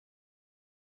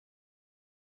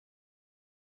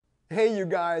Hey, you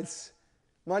guys.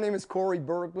 My name is Corey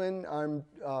Berglund. I'm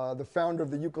the founder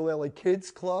of the Ukulele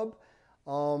Kids Club.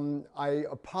 I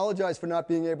apologize for not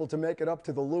being able to make it up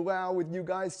to the luau with you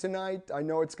guys tonight. I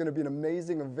know it's going to be an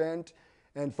amazing event,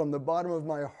 and from the bottom of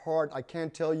my heart, I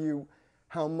can't tell you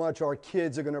how much our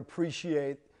kids are going to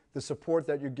appreciate the support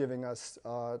that you're giving us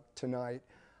tonight.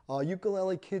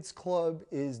 Ukulele Kids Club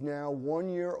is now 1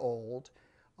 year old.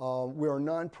 We're a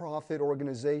nonprofit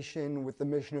organization with the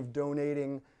mission of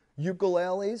donating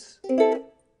ukuleles,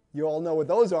 you all know what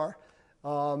those are,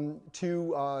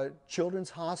 to children's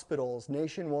hospitals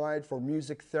nationwide for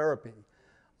music therapy.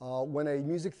 When a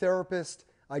music therapist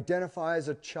identifies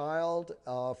a child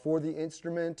for the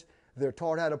instrument, they're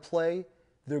taught how to play,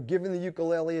 they're given the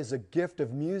ukulele as a gift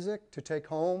of music to take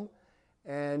home,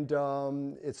 and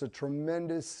it's a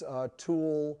tremendous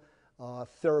tool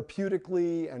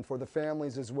therapeutically and for the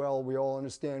families as well. We all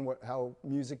understand how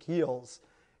music heals.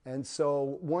 And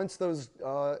so once those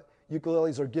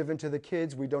ukuleles are given to the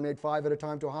kids, we donate 5 at a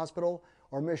time to a hospital.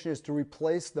 Our mission is to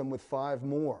replace them with 5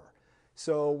 more.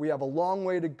 So we have a long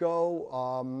way to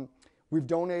go. We've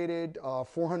donated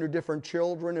 400 different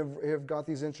children have got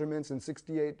these instruments in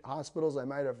 68 hospitals. I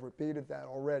might have repeated that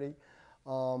already.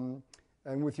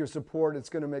 And with your support, it's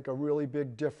going to make a really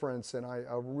big difference, and I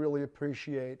really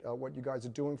appreciate what you guys are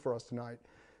doing for us tonight.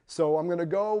 So I'm going to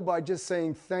go by just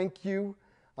saying thank you.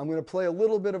 I'm going to play a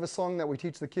little bit of a song that we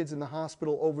teach the kids in the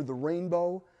hospital, Over the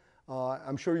Rainbow.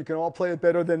 I'm sure you can all play it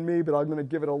better than me, but I'm going to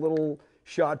give it a little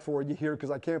shot for you here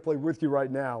because I can't play with you right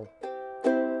now.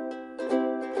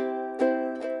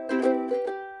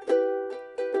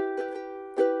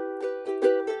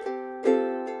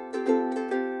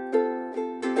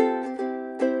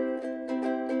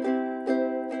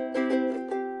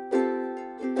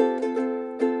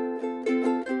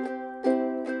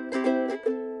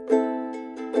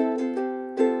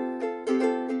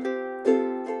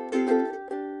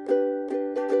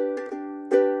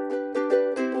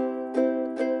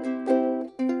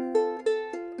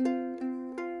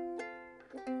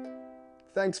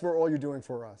 Thanks for all you're doing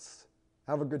for us.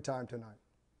 Have a good time tonight.